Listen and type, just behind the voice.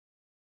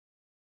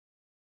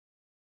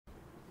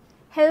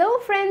Hello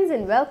friends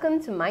and welcome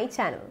to my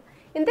channel.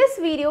 In this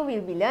video we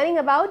will be learning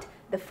about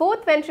the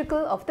fourth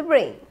ventricle of the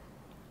brain.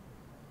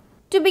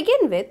 To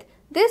begin with,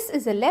 this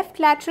is a left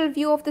lateral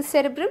view of the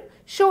cerebrum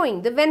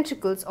showing the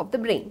ventricles of the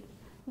brain.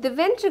 The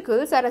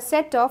ventricles are a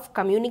set of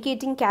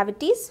communicating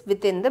cavities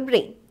within the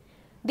brain.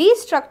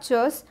 These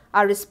structures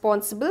are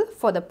responsible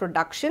for the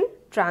production,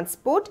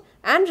 transport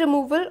and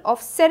removal of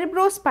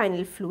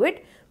cerebrospinal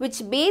fluid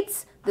which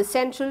bathes the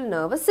central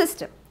nervous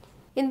system.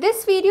 In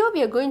this video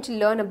we are going to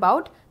learn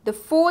about the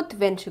fourth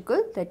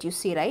ventricle that you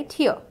see right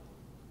here.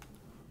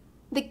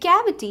 The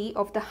cavity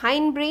of the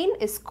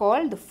hindbrain is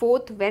called the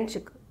fourth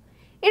ventricle.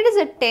 It is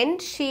a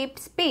tent-shaped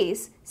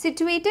space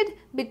situated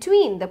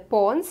between the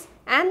pons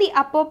and the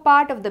upper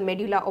part of the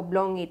medulla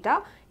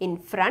oblongata in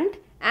front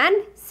and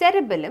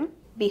cerebellum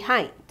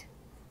behind.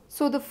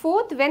 So the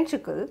fourth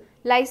ventricle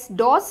lies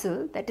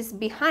dorsal, that is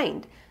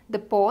behind the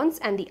pons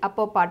and the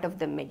upper part of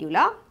the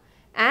medulla,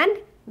 and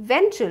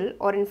ventral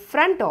or in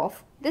front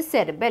of the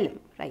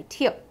cerebellum right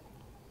here.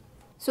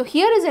 So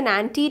here is an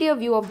anterior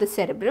view of the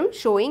cerebrum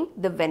showing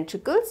the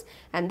ventricles,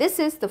 and this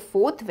is the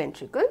fourth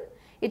ventricle.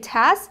 It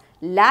has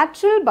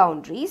lateral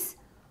boundaries,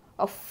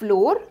 a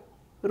floor,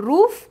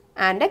 roof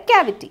and a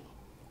cavity.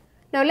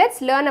 Now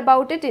let's learn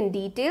about it in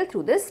detail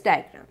through this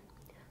diagram.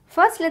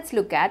 First let's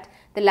look at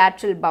the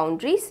lateral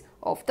boundaries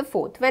of the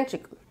fourth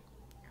ventricle.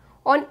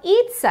 On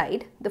each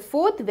side, the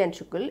fourth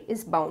ventricle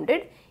is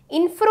bounded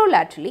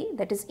infrolaterally,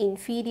 that is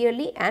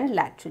inferiorly and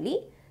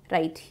laterally,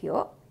 right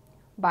here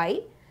by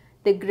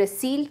the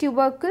gracile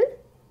tubercle,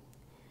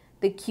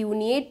 the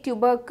cuneate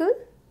tubercle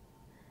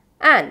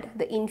and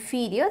the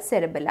inferior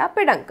cerebellar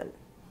peduncle.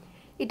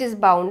 It is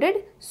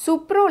bounded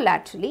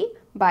supralaterally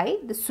by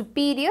the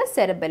superior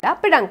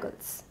cerebellar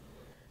peduncles.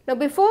 Now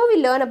before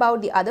we learn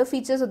about the other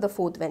features of the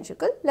fourth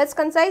ventricle, let's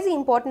concise the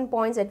important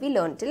points that we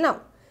learned till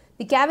now.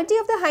 The cavity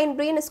of the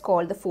hindbrain is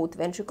called the fourth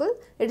ventricle.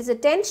 It is a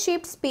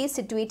tent-shaped space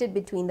situated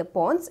between the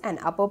pons and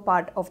upper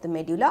part of the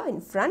medulla in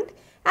front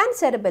and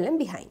cerebellum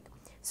behind.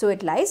 So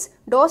it lies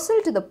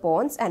dorsal to the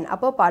pons and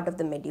upper part of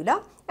the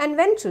medulla and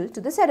ventral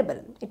to the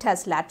cerebellum. It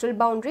has lateral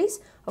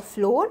boundaries, a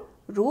floor,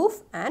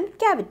 roof and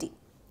cavity.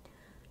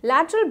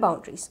 Lateral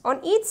boundaries.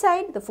 On each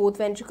side, the fourth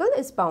ventricle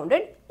is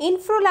bounded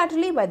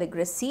infralaterally by the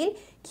gracile,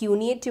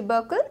 cuneate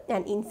tubercle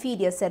and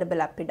inferior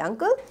cerebellar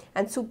peduncle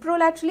and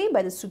supralaterally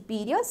by the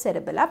superior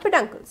cerebellar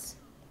peduncles.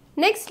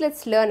 Next,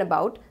 let's learn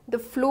about the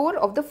floor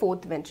of the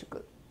fourth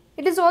ventricle.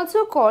 It is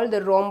also called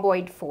the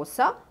rhomboid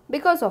fossa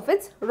because of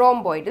its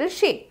rhomboidal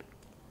shape.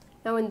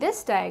 Now in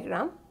this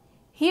diagram,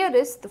 here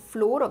is the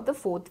floor of the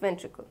fourth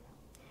ventricle.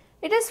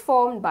 It is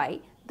formed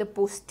by the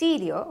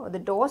posterior or the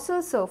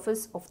dorsal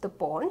surface of the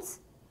pons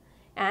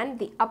and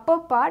the upper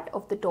part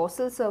of the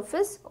dorsal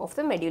surface of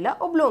the medulla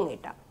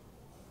oblongata.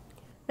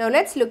 Now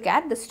let's look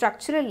at the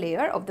structural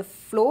layer of the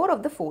floor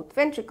of the fourth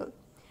ventricle.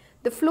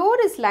 The floor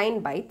is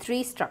lined by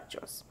three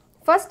structures.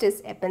 First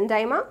is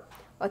ependyma,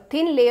 a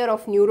thin layer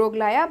of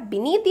neuroglia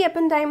beneath the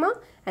ependyma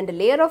and a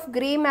layer of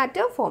grey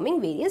matter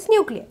forming various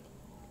nuclei.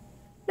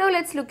 Now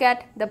let's look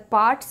at the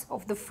parts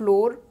of the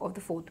floor of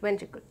the fourth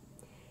ventricle.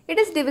 It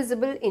is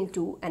divisible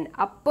into an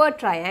upper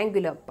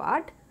triangular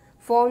part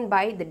formed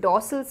by the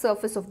dorsal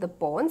surface of the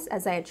pons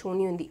as I had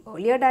shown you in the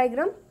earlier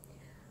diagram,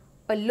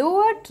 a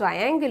lower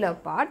triangular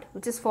part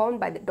which is formed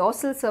by the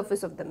dorsal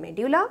surface of the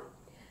medulla,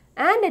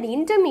 and an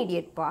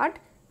intermediate part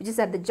which is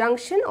at the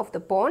junction of the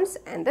pons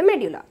and the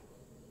medulla.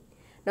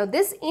 Now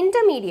this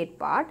intermediate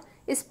part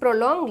is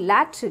prolonged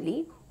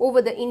laterally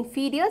over the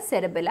inferior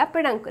cerebellar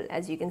peduncle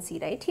as you can see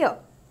right here.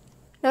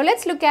 Now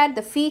let's look at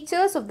the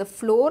features of the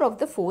floor of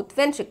the fourth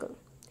ventricle.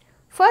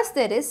 First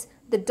there is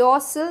the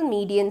dorsal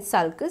median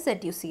sulcus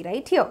that you see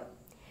right here.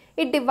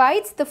 It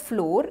divides the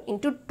floor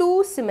into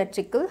two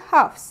symmetrical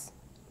halves.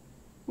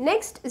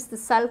 Next is the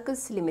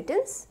sulcus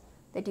limitans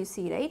that you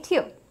see right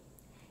here.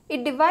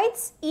 It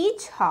divides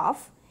each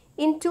half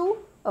into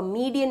a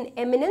median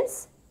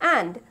eminence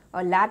and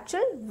a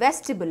lateral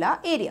vestibular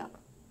area.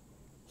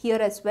 Here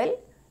as well,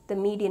 the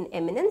median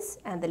eminence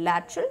and the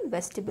lateral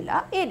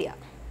vestibular area.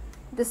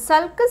 The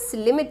sulcus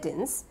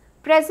limitans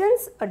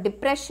presents a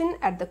depression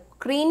at the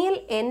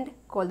cranial end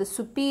called the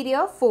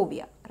superior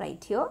fovea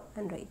right here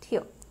and right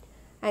here,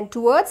 and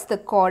towards the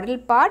caudal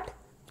part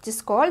which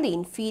is called the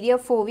inferior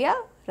fovea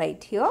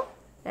right here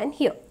and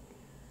here.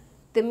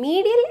 The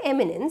medial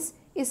eminence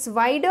is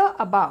wider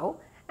above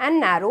and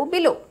narrow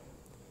below.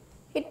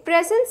 It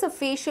presents a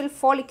facial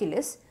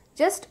folliculus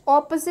just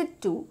opposite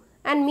to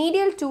and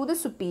medial to the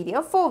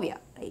superior fovea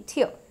right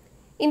here.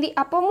 In the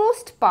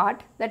uppermost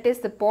part, that is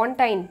the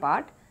pontine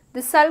part,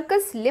 the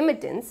sulcus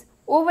limitans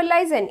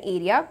overlies an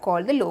area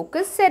called the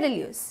locus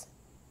coeruleus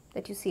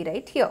that you see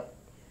right here.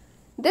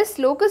 This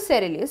locus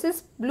coeruleus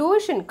is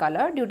bluish in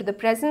color due to the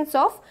presence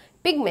of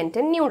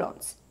pigmented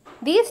neurons.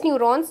 These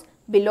neurons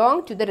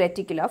belong to the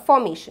reticular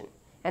formation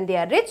and they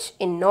are rich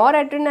in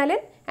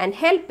noradrenaline and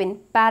help in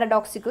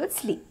paradoxical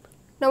sleep.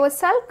 Now a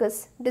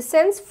sulcus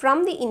descends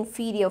from the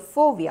inferior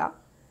fovea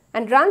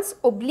and runs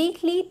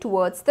obliquely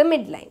towards the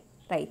midline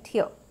right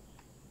here.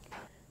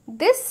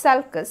 This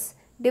sulcus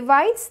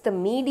divides the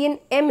median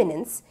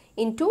eminence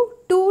into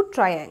two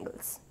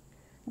triangles.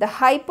 The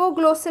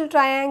hypoglossal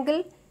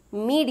triangle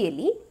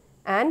medially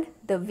and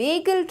the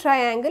vagal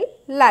triangle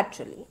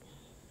laterally.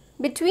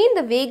 Between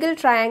the vagal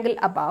triangle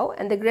above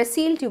and the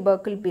gracile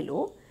tubercle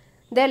below,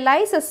 there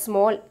lies a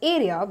small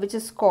area which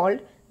is called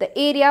the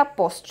area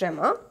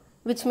postrema,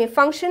 which may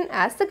function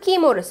as the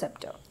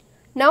chemoreceptor.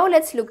 Now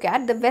let's look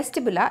at the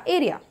vestibular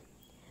area.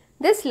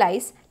 This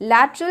lies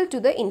lateral to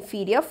the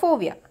inferior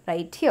fovea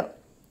right here.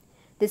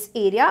 This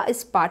area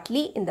is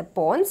partly in the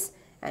pons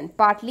and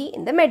partly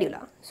in the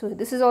medulla. So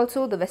this is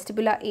also the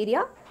vestibular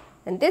area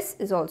and this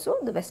is also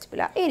the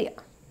vestibular area.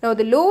 Now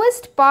the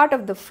lowest part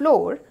of the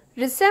floor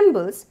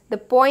resembles the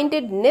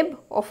pointed nib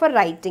of a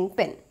writing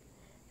pen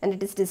and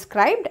it is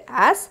described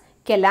as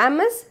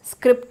calamus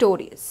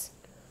scriptorius.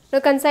 Now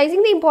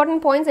concising the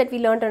important points that we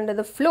learnt under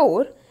the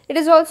floor, it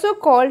is also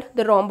called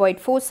the rhomboid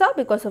fossa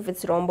because of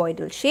its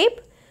rhomboidal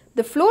shape.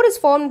 The floor is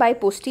formed by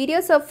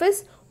posterior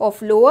surface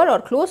of lower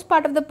or closed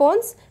part of the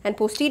pons and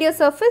posterior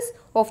surface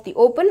of the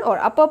open or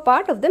upper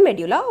part of the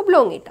medulla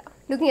oblongata.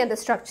 Looking at the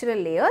structural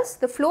layers,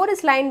 the floor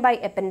is lined by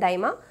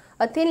ependyma,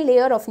 a thin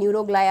layer of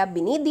neuroglia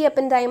beneath the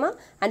ependyma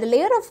and a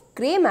layer of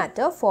grey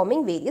matter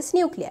forming various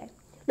nuclei.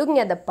 Looking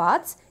at the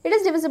parts, it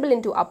is divisible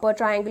into upper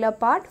triangular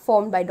part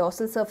formed by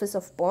dorsal surface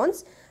of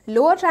pons,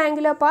 lower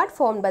triangular part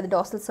formed by the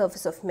dorsal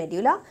surface of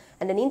medulla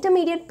and an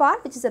intermediate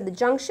part which is at the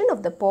junction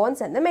of the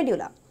pons and the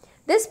medulla.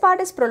 This part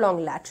is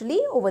prolonged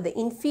laterally over the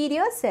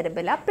inferior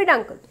cerebellar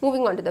peduncle.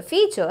 Moving on to the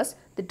features,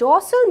 the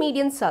dorsal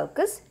median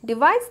sulcus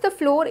divides the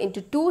floor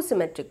into two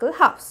symmetrical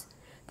halves.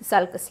 The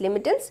sulcus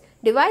limitans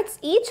divides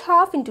each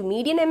half into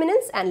median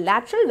eminence and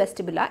lateral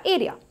vestibular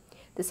area.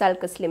 The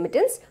sulcus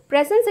limitans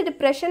presents a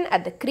depression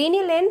at the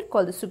cranial end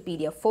called the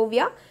superior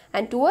fovea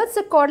and towards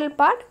the caudal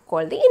part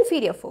called the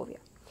inferior fovea.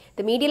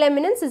 The medial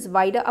eminence is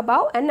wider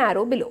above and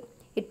narrow below.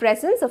 It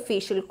presents a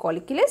facial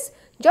colliculus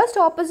just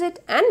opposite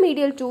and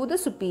medial to the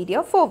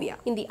superior fovea.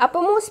 In the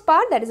uppermost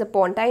part, that is a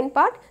pontine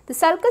part, the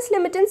sulcus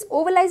limitans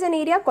overlies an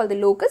area called the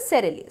locus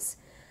coeruleus.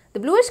 The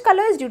bluish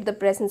color is due to the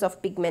presence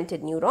of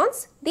pigmented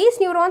neurons. These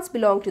neurons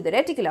belong to the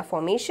reticular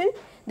formation.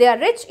 They are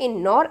rich in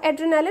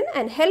noradrenaline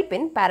and help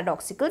in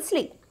paradoxical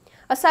sleep.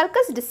 A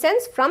sulcus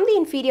descends from the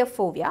inferior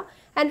fovea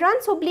and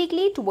runs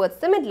obliquely towards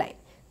the midline.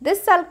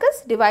 This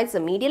sulcus divides the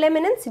medial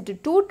eminence into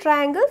two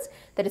triangles,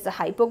 that is a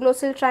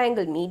hypoglossal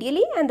triangle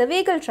medially and the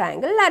vagal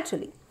triangle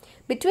laterally.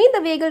 Between the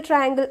vagal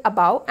triangle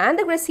above and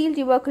the gracile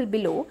tubercle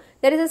below,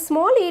 there is a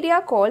small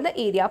area called the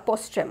area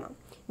postrema,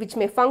 which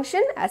may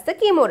function as the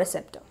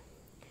chemoreceptor.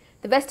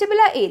 The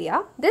vestibular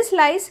area, this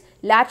lies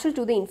lateral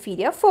to the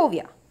inferior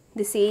fovea.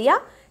 This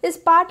area is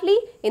partly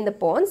in the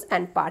pons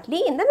and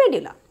partly in the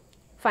medulla.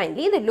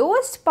 Finally, the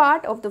lowest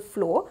part of the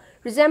floor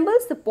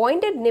resembles the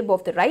pointed nib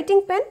of the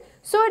writing pen,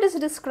 so it is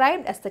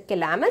described as the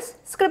calamus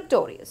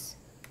scriptorius.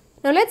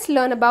 Now let's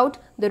learn about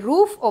the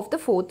roof of the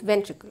fourth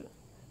ventricle.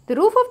 The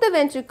roof of the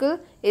ventricle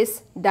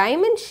is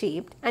diamond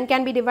shaped and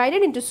can be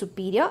divided into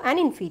superior and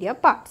inferior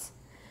parts.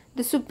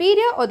 The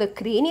superior or the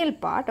cranial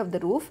part of the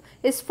roof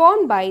is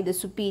formed by the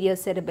superior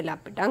cerebellar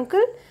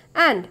peduncle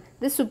and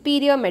the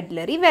superior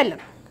medullary velum.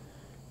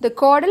 The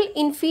caudal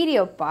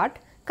inferior part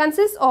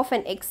consists of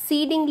an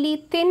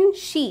exceedingly thin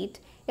sheet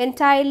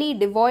entirely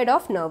devoid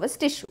of nervous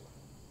tissue.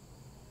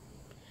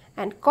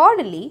 And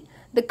caudally,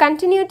 the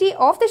continuity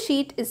of the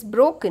sheet is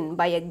broken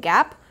by a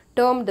gap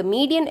termed the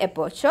median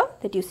aperture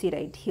that you see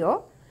right here,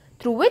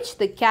 through which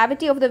the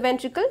cavity of the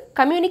ventricle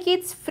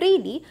communicates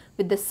freely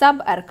with the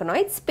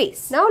subarachnoid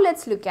space. Now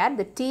let's look at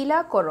the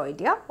tela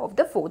choroidea of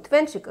the fourth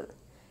ventricle.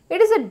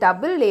 It is a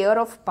double layer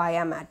of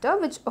pia mater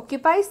which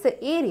occupies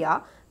the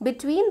area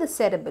between the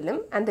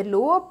cerebellum and the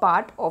lower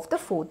part of the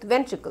fourth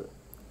ventricle.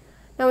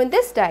 Now in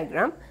this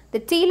diagram, the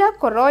tela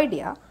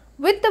choroidea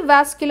with the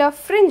vascular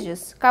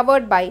fringes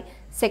covered by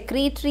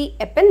secretory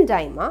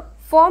ependyma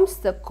forms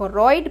the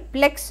choroid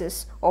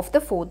plexus of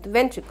the fourth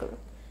ventricle.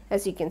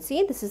 As you can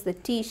see, this is the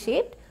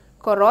T-shaped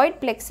choroid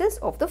plexus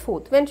of the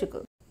fourth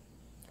ventricle.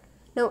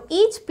 Now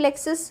each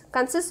plexus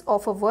consists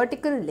of a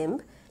vertical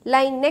limb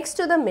lying next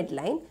to the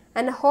midline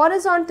and a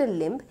horizontal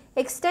limb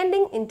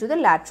extending into the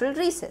lateral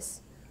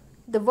recess.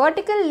 The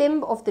vertical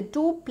limb of the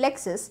two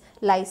plexus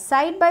lies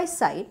side by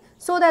side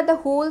so that the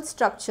whole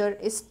structure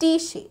is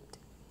T-shaped.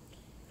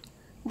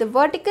 The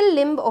vertical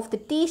limb of the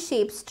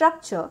T-shaped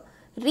structure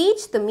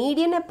reach the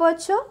median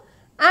aperture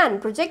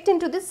and project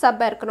into the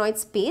subarachnoid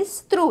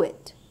space through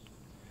it.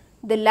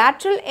 The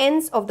lateral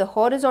ends of the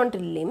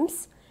horizontal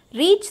limbs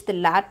reach the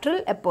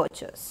lateral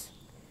apertures.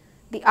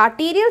 The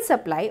arterial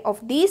supply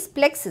of these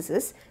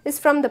plexuses is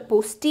from the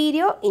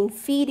posterior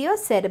inferior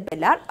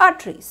cerebellar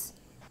arteries.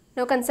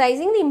 Now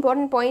concising the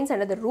important points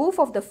under the roof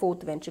of the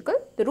fourth ventricle.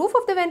 The roof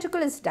of the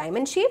ventricle is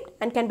diamond shaped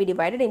and can be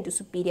divided into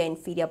superior and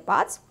inferior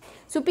parts.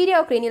 Superior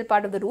or cranial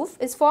part of the roof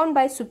is formed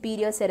by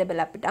superior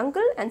cerebellar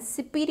peduncle and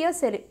superior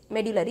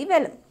medullary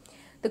velum.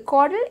 The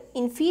caudal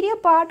inferior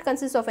part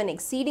consists of an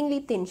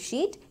exceedingly thin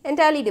sheet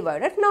entirely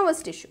devoid of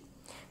nervous tissue.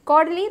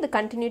 Caudally, the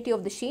continuity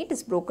of the sheet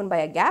is broken by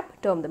a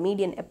gap termed the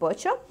median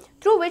aperture,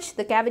 through which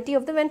the cavity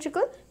of the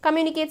ventricle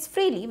communicates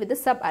freely with the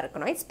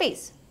subarachnoid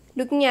space.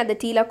 Looking at the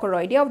tela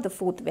choroidea of the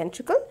fourth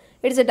ventricle,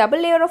 it is a double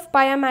layer of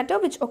pia mater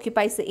which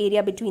occupies the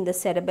area between the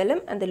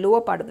cerebellum and the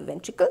lower part of the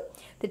ventricle.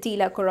 The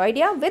tela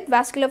choroidea with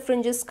vascular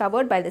fringes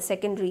covered by the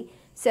secretory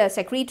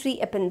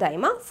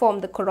ependyma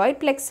form the choroid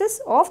plexus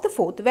of the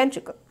fourth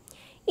ventricle.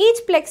 Each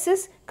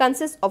plexus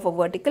consists of a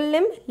vertical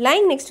limb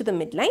lying next to the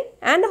midline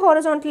and a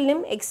horizontal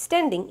limb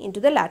extending into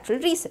the lateral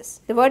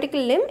recess. The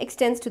vertical limb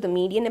extends to the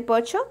median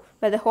aperture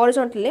while the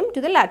horizontal limb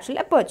to the lateral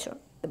aperture.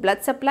 The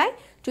blood supply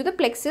to the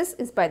plexus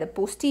is by the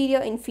posterior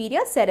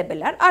inferior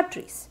cerebellar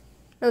arteries.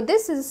 Now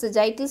this is a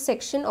sagittal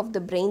section of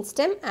the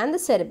brainstem and the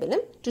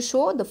cerebellum to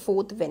show the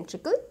fourth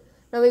ventricle.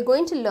 Now we are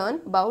going to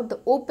learn about the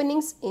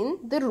openings in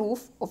the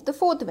roof of the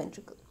fourth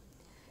ventricle.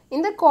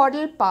 In the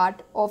caudal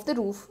part of the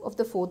roof of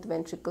the fourth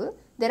ventricle,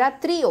 there are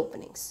 3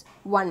 openings,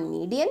 one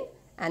median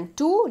and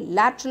 2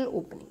 lateral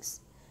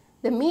openings.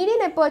 The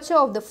median aperture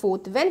of the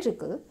fourth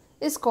ventricle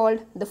is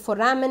called the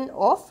foramen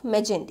of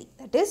Magendie,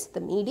 that is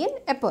the median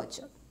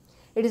aperture.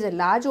 It is a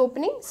large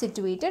opening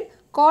situated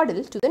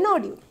caudal to the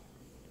nodule.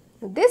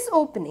 This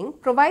opening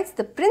provides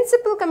the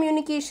principal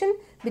communication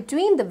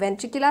between the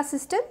ventricular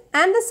system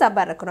and the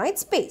subarachnoid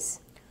space.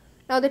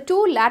 Now the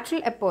 2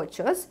 lateral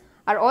apertures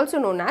are also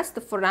known as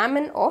the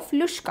foramen of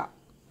Luschka.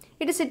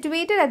 It is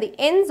situated at the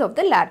ends of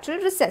the lateral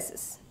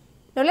recesses.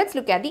 Now let's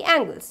look at the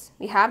angles.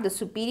 We have the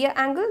superior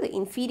angle, the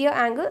inferior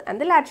angle and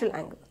the lateral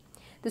angle.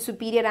 The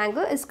superior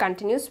angle is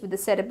continuous with the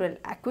cerebral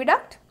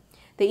aqueduct.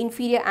 The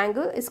inferior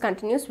angle is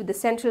continuous with the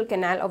central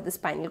canal of the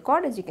spinal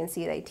cord, as you can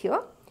see right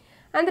here.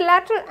 And the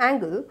lateral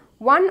angle,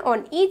 one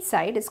on each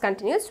side, is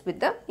continuous with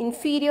the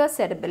inferior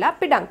cerebellar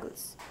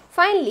peduncles.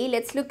 Finally,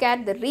 let's look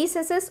at the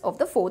recesses of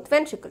the fourth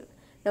ventricle.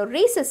 Now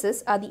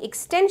recesses are the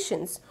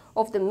extensions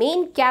of the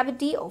main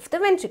cavity of the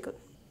ventricle.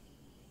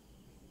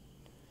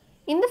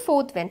 In the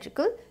fourth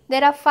ventricle,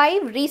 there are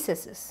 5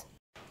 recesses.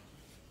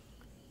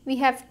 We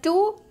have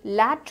 2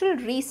 lateral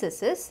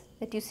recesses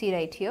that you see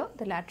right here,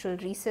 the lateral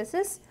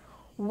recesses.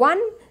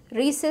 One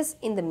recess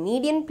in the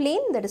median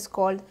plane, that is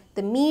called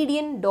the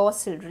median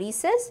dorsal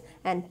recess,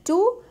 and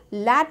 2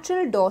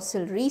 lateral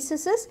dorsal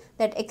recesses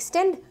that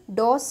extend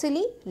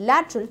dorsally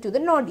lateral to the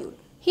nodule.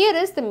 Here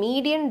is the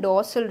median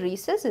dorsal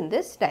recess in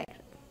this diagram.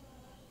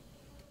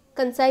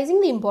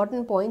 Concising the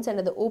important points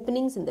under the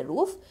openings in the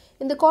roof,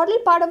 in the caudal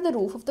part of the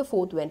roof of the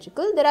fourth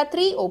ventricle, there are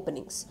 3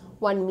 openings,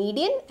 one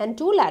median and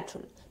 2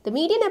 lateral. The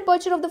median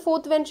aperture of the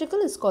fourth ventricle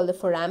is called the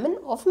foramen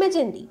of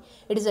Magendie.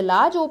 It is a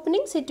large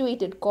opening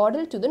situated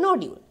caudal to the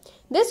nodule.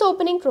 This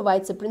opening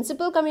provides a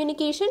principal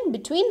communication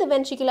between the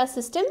ventricular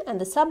system and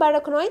the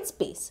subarachnoid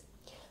space.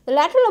 The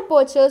lateral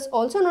apertures,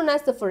 also known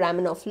as the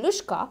foramen of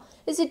Luschka,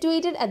 is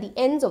situated at the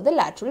ends of the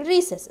lateral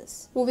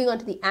recesses. Moving on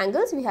to the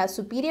angles, we have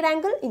superior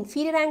angle,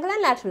 inferior angle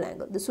and lateral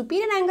angle. The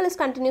superior angle is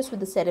continuous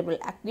with the cerebral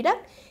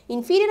aqueduct,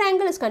 inferior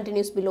angle is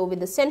continuous below with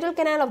the central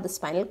canal of the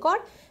spinal cord,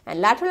 and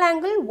lateral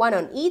angle, one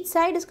on each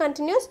side, is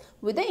continuous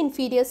with the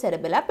inferior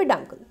cerebellar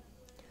peduncle.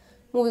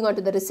 Moving on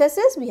to the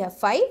recesses, we have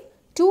 5,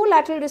 2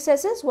 lateral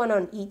recesses, one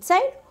on each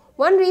side,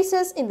 one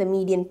recess in the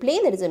median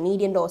plane, that is a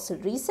median dorsal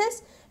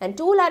recess, and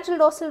 2 lateral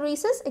dorsal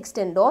recesses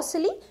extend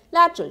dorsally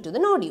lateral to the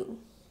nodule.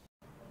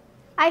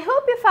 I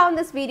hope you found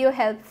this video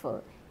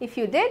helpful. If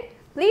you did,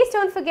 please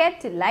don't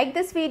forget to like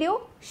this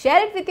video,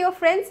 share it with your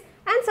friends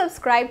and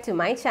subscribe to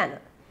my channel.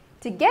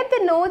 To get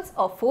the notes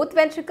of fourth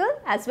ventricle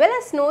as well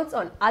as notes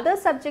on other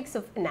subjects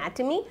of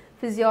anatomy,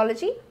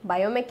 physiology,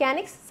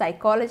 biomechanics,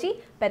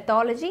 psychology,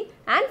 pathology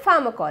and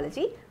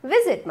pharmacology,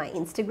 visit my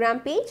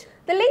Instagram page,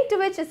 the link to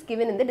which is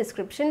given in the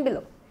description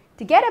below.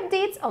 To get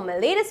updates on my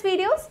latest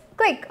videos,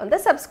 click on the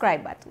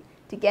subscribe button.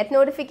 To get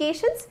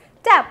notifications,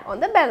 tap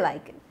on the bell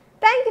icon.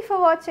 Thank you for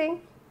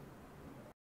watching.